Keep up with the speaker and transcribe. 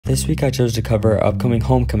This week I chose to cover our upcoming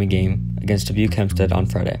homecoming game against Dubuque Hempstead on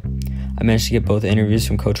Friday. I managed to get both interviews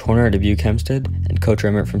from Coach Horner at Dubuque Hempstead and Coach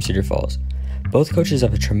Remmert from Cedar Falls. Both coaches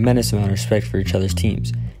have a tremendous amount of respect for each other's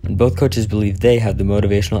teams, and both coaches believe they have the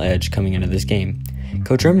motivational edge coming into this game.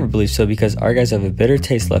 Coach Remmert believes so because our guys have a bitter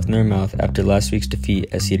taste left in their mouth after last week's defeat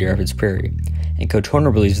at Cedar Rapids Prairie, and Coach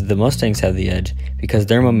Horner believes that the Mustangs have the edge because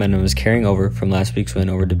their momentum is carrying over from last week's win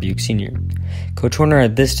over Dubuque Senior. Coach Horner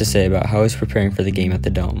had this to say about how he's preparing for the game at the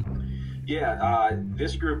Dome. Yeah,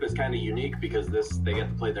 this group is kind of unique because they get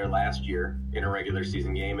to play there last year in a regular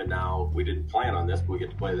season game, and now we didn't plan on this, but we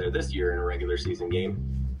get to play there this year in a regular season game.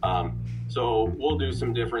 So we'll do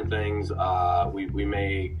some different things. We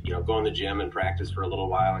may, go in the gym and practice for a little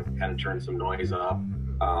while and kind of turn some noise up.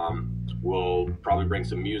 We'll probably bring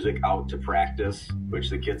some music out to practice, which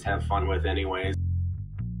the kids have fun with anyways.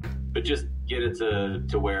 But just get it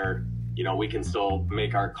to where, we can still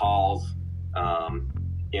make our calls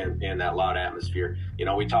in that loud atmosphere.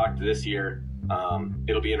 We talked this year.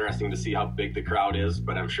 It'll be interesting to see how big the crowd is,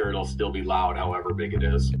 but I'm sure it'll still be loud however big it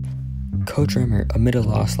is. Coach Remmert, amid a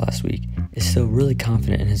loss last week, is still really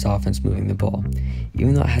confident in his offense moving the ball,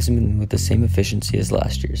 even though it hasn't been with the same efficiency as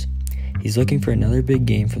last year's. He's looking for another big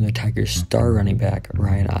game from the Tigers' star running back,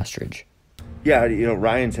 Ryan Ostrich. Yeah,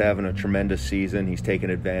 Ryan's having a tremendous season. He's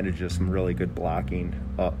taken advantage of some really good blocking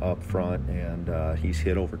up front, and he's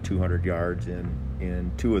hit over 200 yards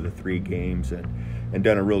in 2 of the 3 games and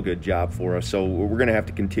done a real good job for us. So we're going to have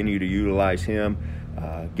to continue to utilize him,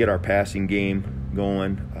 get our passing game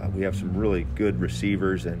going. We have some really good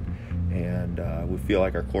receivers, and we feel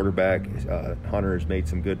like our quarterback, Hunter, has made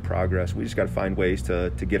some good progress. We just got to find ways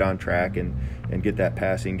to get on track and get that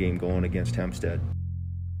passing game going against Hempstead.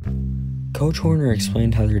 Coach Horner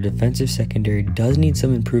explained how their defensive secondary does need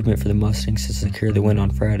some improvement for the Mustangs to secure the win on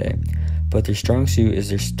Friday, but their strong suit is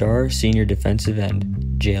their star senior defensive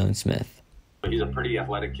end, Jalen Smith. He's a pretty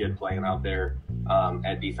athletic kid playing out there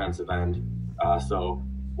at defensive end, so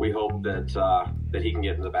we hope that he can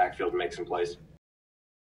get in the backfield and make some plays.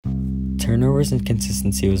 Turnovers and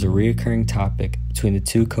consistency was a recurring topic between the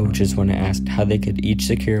two coaches when asked how they could each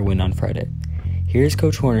secure a win on Friday. Here's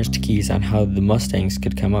Coach Horner's keys on how the Mustangs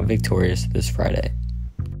could come out victorious this Friday.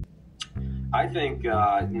 I think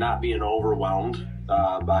not being overwhelmed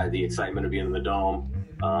by the excitement of being in the Dome,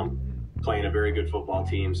 playing a very good football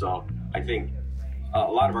team. So I think a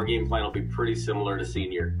lot of our game plan will be pretty similar to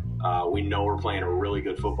senior. We know we're playing a really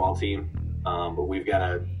good football team, but we've got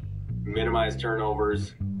to minimize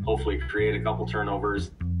turnovers, hopefully create a couple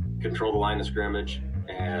turnovers, control the line of scrimmage,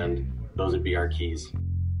 and those would be our keys.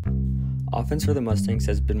 Offense for the Mustangs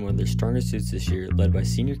has been one of their strongest suits this year, led by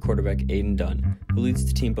senior quarterback Aiden Dunn, who leads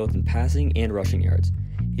the team both in passing and rushing yards.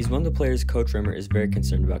 He's one of the players Coach Remmert is very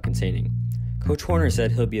concerned about containing. Coach Horner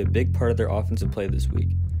said he'll be a big part of their offensive play this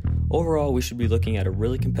week. Overall, we should be looking at a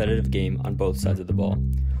really competitive game on both sides of the ball.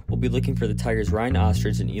 We'll be looking for the Tigers' Ryan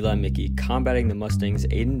Ostrich and Eli Mickey combating the Mustangs'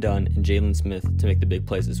 Aiden Dunn and Jalen Smith to make the big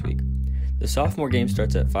plays this week. The sophomore game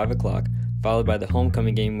starts at 5 o'clock, followed by the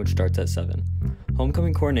homecoming game, which starts at 7.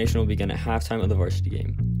 Homecoming coordination will begin at halftime of the varsity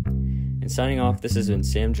game. And signing off, this has been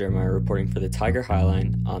Sam Jeremiah reporting for the Tiger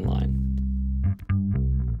Highline Online.